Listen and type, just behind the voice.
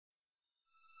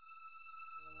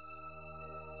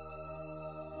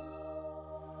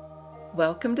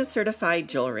Welcome to Certified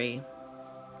Jewelry.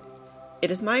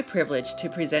 It is my privilege to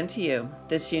present to you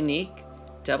this unique,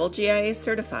 double GIA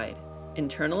certified,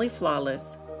 internally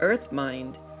flawless,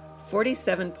 earth-mined,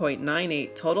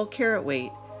 47.98 total carat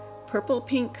weight,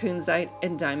 Purple-Pink Kunzite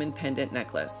and diamond pendant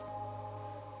necklace.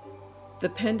 The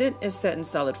pendant is set in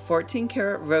solid 14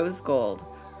 karat rose gold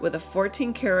with a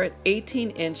 14 karat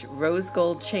 18-inch rose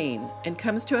gold chain and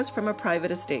comes to us from a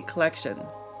private estate collection.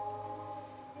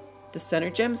 The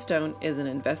center gemstone is an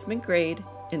investment grade,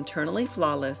 internally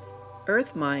flawless,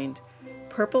 earth-mined,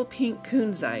 Purple-Pink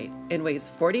Kunzite and weighs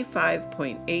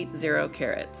 45.80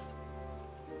 carats.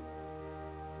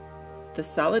 The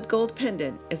solid gold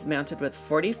pendant is mounted with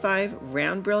 45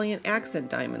 round brilliant accent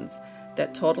diamonds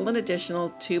that total an additional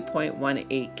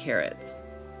 2.18 carats.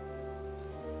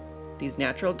 These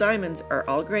natural diamonds are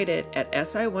all graded at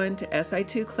SI1 to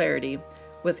SI2 clarity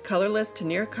with colorless to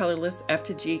near colorless F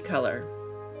to G color.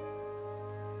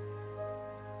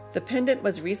 The pendant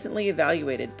was recently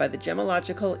evaluated by the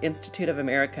Gemological Institute of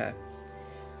America.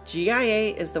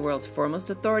 GIA is the world's foremost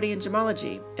authority in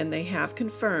gemology, and they have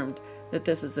confirmed that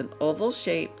this is an oval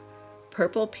shape,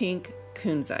 Purple-Pink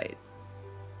Kunzite.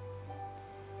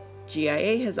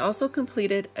 GIA has also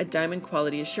completed a diamond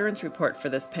quality assurance report for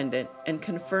this pendant and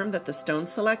confirmed that the stone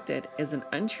selected is an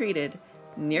untreated,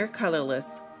 near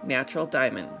colorless, natural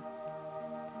diamond.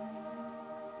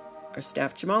 Our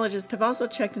staff gemologists have also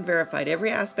checked and verified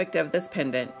every aspect of this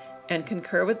pendant and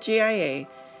concur with GIA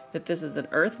that this is an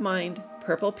earth-mined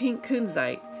Purple-Pink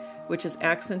Kunzite, which is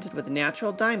accented with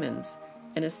natural diamonds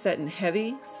and is set in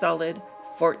heavy, solid,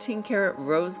 14 karat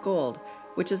rose gold,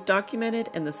 which is documented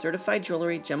in the Certified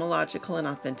Jewelry Gemological and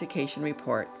Authentication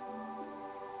Report.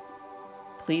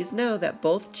 Please know that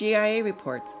both GIA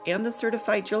reports and the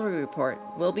Certified Jewelry Report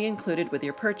will be included with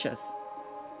your purchase.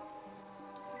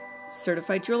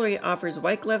 Certified Jewelry offers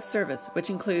white glove service, which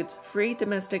includes free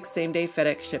domestic same-day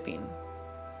FedEx shipping.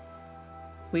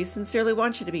 We sincerely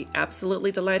want you to be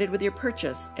absolutely delighted with your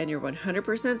purchase, and your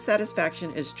 100%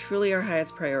 satisfaction is truly our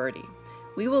highest priority.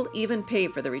 We will even pay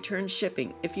for the return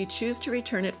shipping if you choose to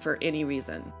return it for any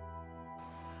reason.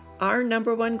 Our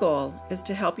number one goal is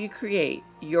to help you create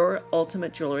your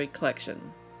ultimate jewelry collection.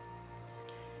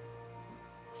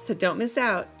 So don't miss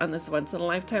out on this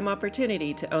once-in-a-lifetime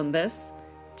opportunity to own this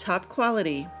top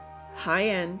quality,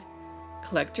 high-end,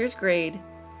 collector's grade,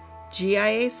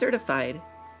 GIA certified,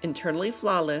 internally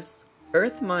flawless,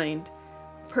 earth-mined,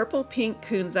 Purple-Pink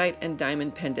Kunzite and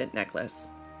diamond pendant necklace.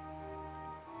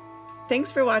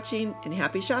 Thanks for watching and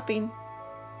happy shopping!